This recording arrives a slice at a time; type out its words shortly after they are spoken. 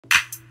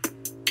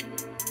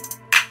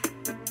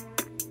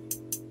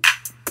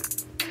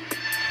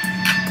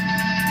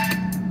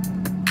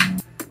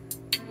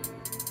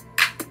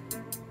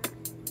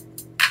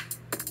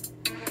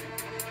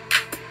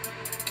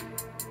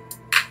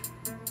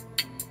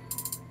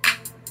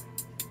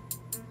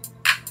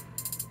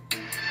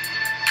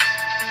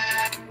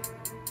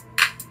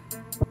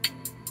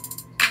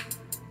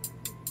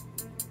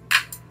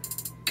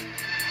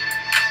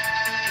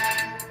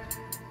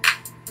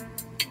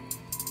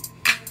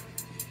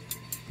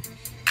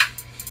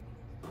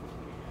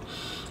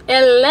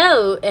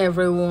Hello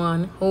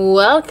everyone,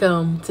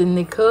 welcome to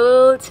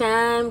Nicole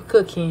Time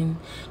Cooking.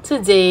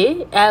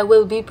 Today I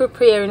will be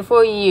preparing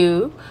for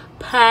you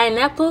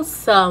pineapple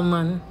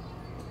salmon.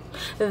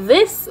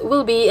 This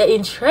will be an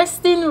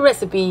interesting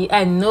recipe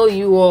I know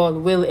you all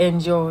will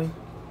enjoy.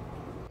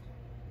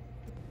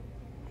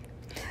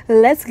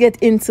 Let's get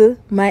into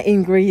my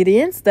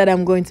ingredients that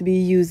I'm going to be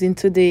using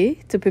today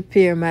to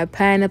prepare my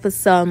pineapple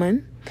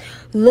salmon.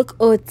 Look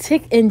how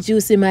thick and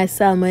juicy my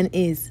salmon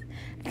is.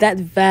 That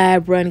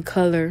vibrant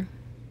color.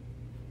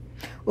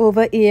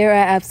 Over here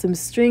I have some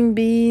string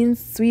beans,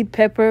 sweet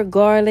pepper,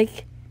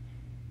 garlic.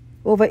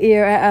 Over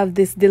here I have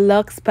this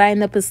deluxe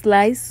pineapple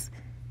slice.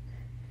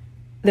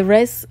 The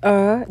rest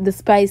are the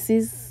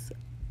spices,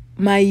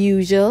 my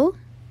usual.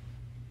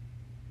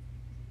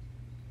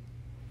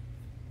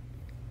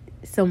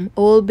 Some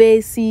Old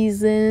Bay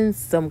season,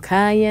 some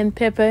cayenne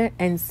pepper,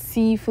 and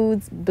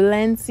seafoods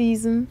blend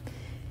season.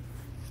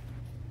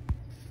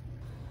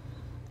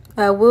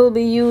 I will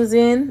be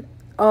using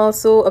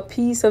also a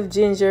piece of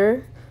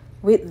ginger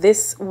with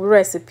this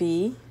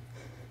recipe.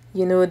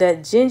 You know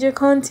that ginger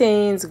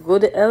contains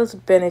good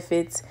health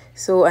benefits,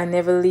 so I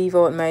never leave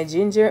out my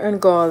ginger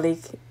and garlic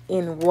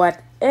in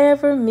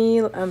whatever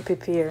meal I'm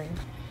preparing.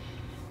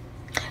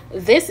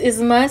 This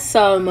is my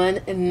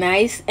salmon,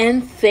 nice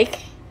and thick.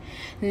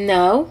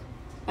 Now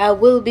I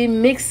will be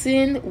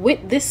mixing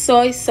with this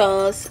soy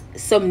sauce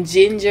some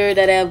ginger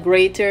that I've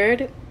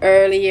grated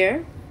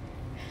earlier.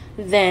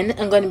 Then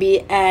I'm going to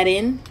be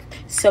adding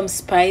some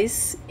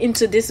spice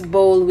into this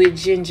bowl with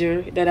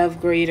ginger that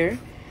I've grated.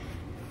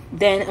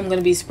 Then I'm going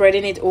to be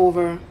spreading it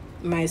over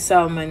my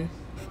salmon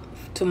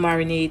to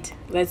marinate.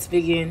 Let's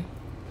begin.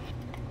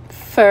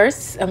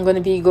 First, I'm going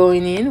to be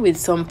going in with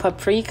some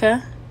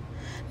paprika.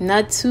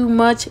 Not too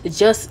much,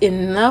 just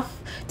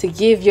enough to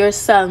give your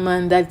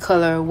salmon that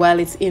color while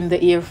it's in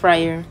the air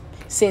fryer,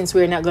 since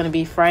we're not going to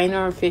be frying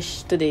our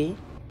fish today.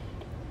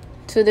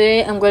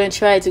 Today I'm going to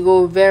try to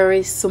go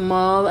very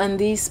small on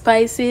these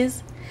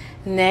spices.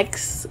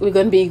 Next, we're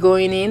going to be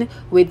going in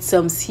with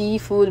some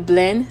seafood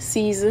blend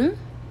season.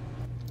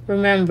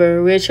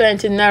 Remember, we're trying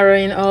to narrow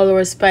in all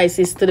our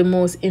spices to the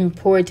most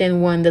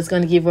important one that's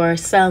going to give our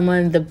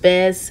salmon the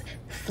best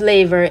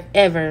flavor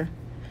ever.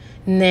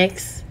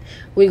 Next,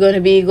 we're going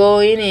to be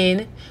going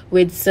in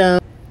with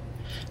some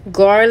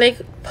garlic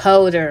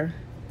powder.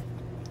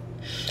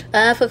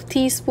 Half a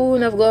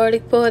teaspoon of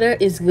garlic powder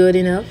is good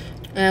enough.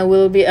 I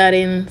will be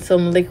adding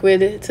some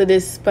liquid to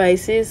this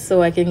spices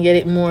so I can get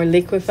it more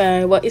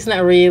liquefied. But it's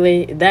not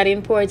really that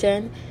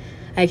important.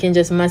 I can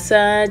just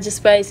massage the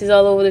spices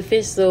all over the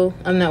fish, so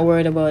I'm not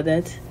worried about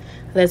that.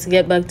 Let's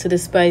get back to the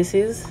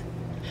spices.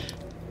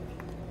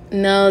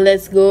 Now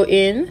let's go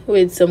in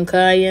with some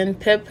cayenne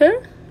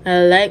pepper.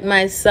 I like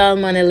my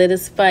salmon a little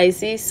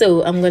spicy,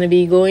 so I'm going to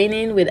be going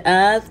in with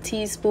half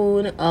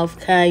teaspoon of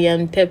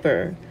cayenne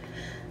pepper.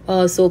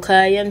 Also,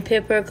 cayenne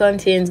pepper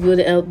contains good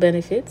health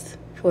benefits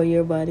for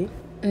your body.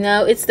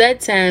 Now it's that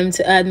time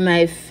to add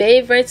my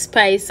favorite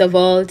spice of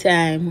all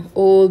time,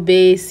 Old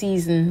Bay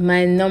season,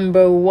 my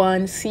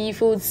 #1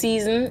 seafood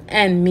season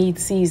and meat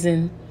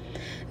season.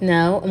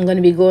 Now I'm going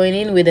to be going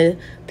in with a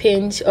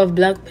pinch of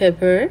black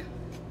pepper.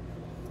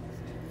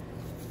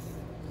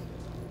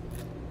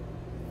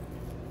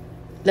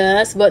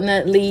 Last but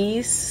not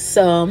least,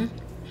 some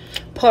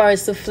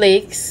parsley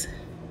flakes.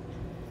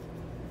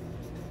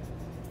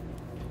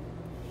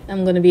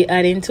 I'm going to be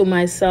adding to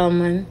my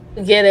salmon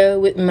together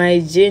with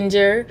my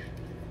ginger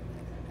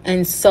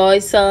and soy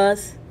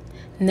sauce.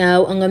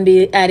 Now I'm going to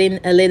be adding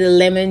a little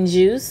lemon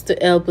juice to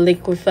help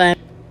liquefy.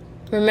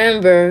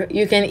 Remember,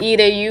 you can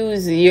either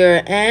use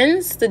your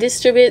hands to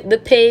distribute the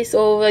paste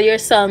over your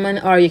salmon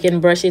or you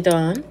can brush it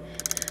on.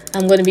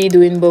 I'm going to be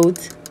doing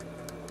both.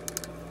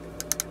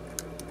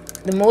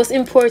 The most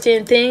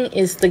important thing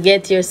is to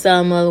get your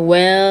salmon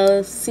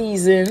well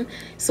seasoned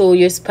so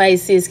your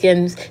spices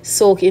can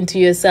soak into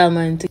your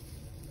salmon.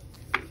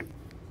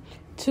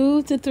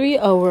 2 to 3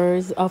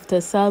 hours after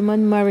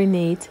salmon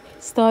marinade,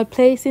 start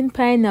placing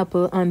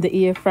pineapple on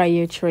the air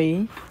fryer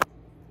tray.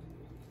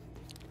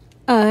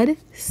 Add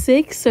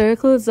 6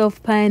 circles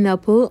of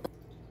pineapple.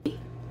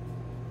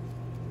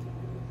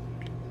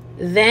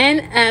 Then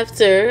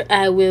after,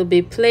 I will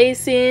be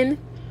placing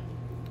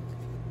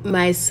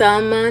my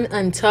salmon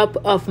on top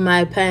of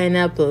my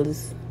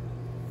pineapples.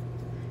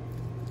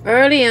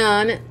 Early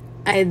on,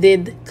 I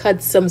did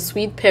cut some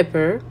sweet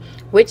pepper,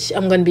 which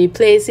I'm going to be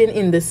placing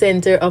in the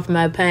center of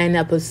my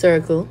pineapple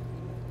circle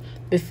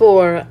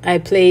before I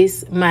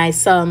place my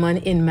salmon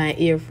in my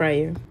air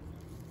fryer.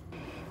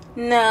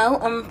 Now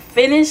I'm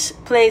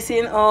finished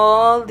placing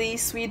all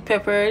these sweet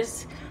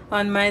peppers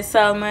on my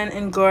salmon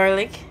and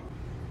garlic.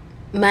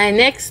 My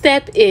next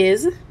step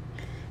is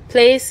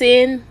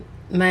placing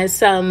my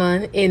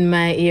salmon in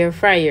my air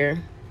fryer.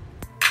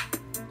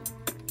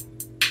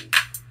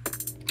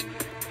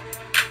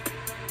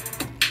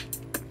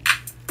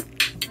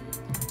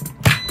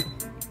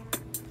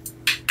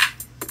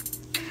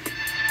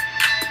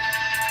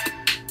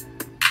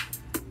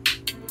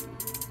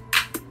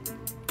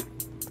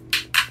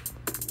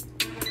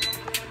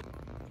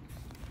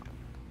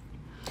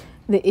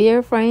 The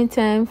air frying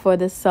time for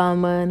the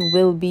salmon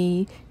will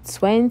be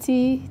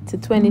 20 to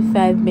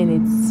 25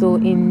 minutes. So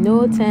in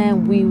no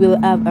time we will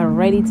have a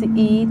ready to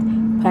eat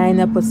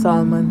pineapple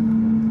salmon.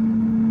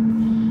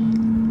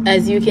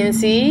 As you can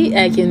see,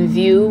 I can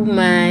view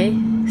my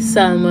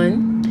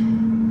salmon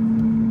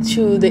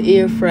through the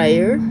air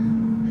fryer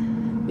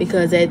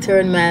because I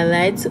turned my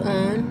lights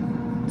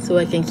on so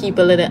I can keep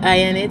a little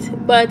eye on it.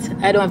 But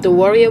I don't have to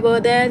worry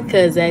about that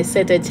because I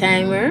set a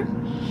timer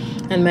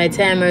and my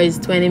timer is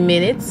 20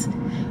 minutes.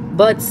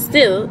 But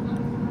still,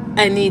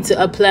 I need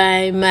to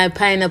apply my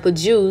pineapple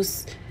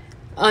juice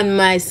on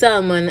my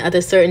salmon at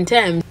a certain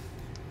time.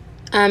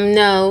 I'm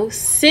now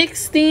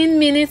 16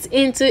 minutes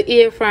into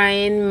air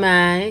frying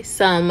my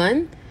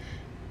salmon.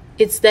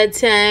 It's that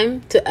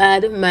time to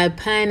add my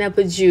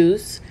pineapple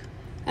juice.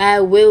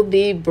 I will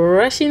be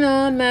brushing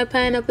on my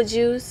pineapple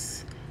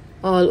juice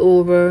all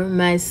over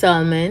my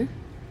salmon.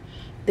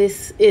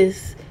 This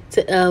is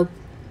to help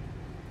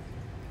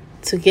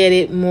to get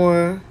it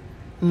more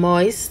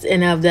moist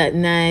and have that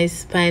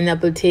nice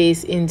pineapple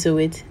taste into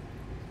it.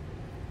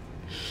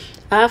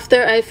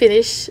 After I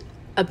finish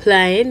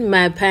applying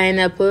my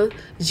pineapple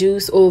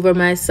juice over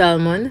my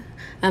salmon,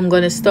 I'm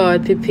gonna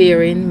start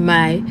preparing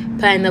my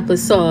pineapple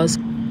sauce.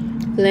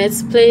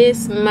 Let's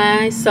place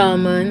my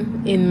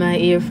salmon in my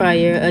air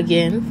fryer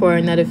again for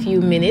another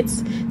few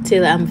minutes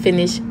till I'm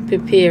finished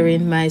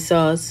preparing my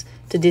sauce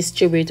to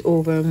distribute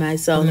over my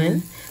salmon.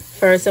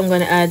 First, I'm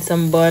gonna add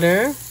some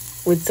butter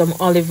with some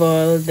olive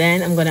oil.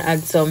 Then I'm gonna add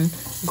some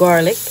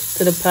garlic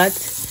to the pot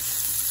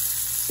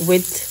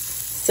with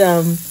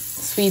some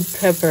sweet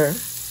pepper.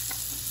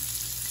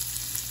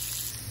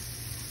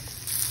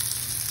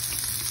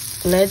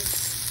 Let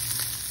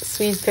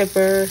sweet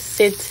pepper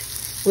sit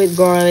with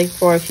garlic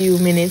for a few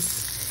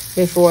minutes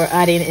before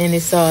adding any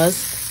sauce.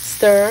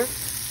 Stir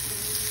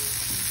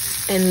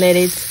and let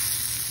it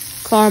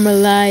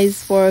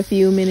caramelize for a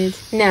few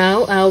minutes.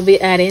 Now I'll be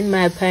adding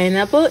my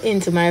pineapple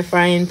into my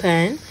frying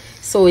pan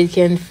so it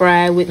can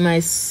fry with my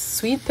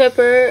sweet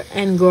pepper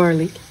and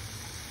garlic.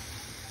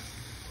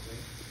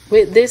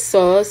 With this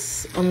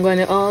sauce, I'm going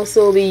to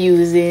also be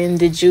using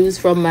the juice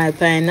from my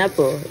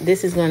pineapple.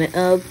 This is going to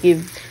help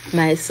give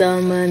my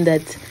salmon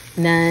that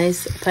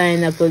nice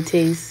pineapple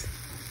taste.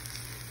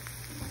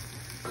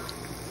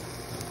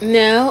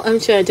 Now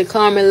I'm trying to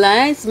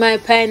caramelize my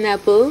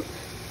pineapple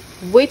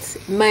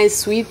with my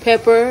sweet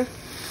pepper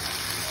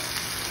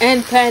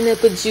and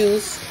pineapple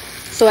juice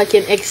so I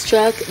can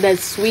extract that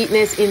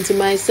sweetness into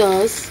my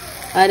sauce.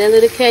 Add a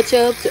little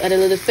ketchup to add a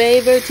little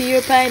flavor to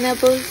your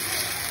pineapple.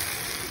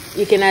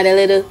 You can add a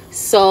little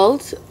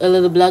salt, a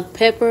little black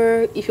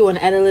pepper. If you want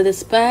to add a little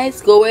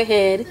spice, go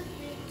ahead.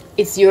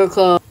 It's your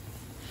call.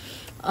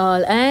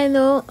 All I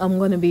know, I'm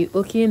going to be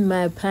cooking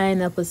my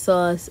pineapple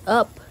sauce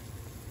up.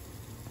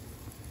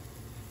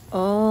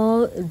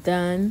 All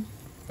done,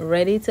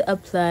 ready to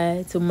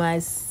apply to my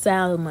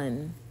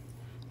salmon.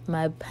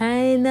 My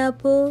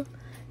pineapple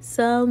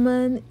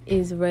salmon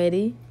is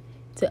ready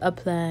to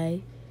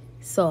apply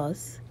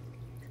sauce.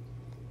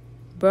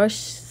 Brush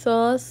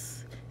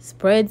sauce,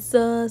 spread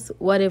sauce,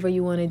 whatever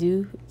you want to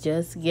do,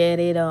 just get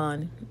it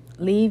on.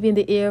 Leave in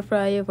the air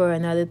fryer for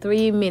another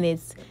 3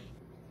 minutes.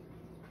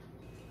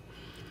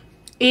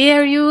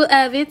 Here you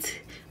have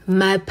it.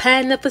 My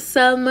pineapple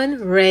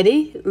salmon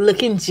ready,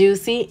 looking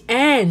juicy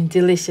and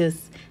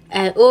delicious.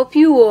 I hope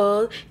you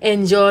all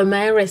enjoy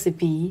my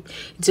recipe.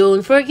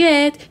 Don't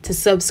forget to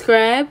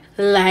subscribe,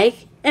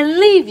 like, and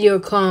leave your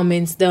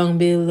comments down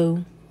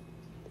below.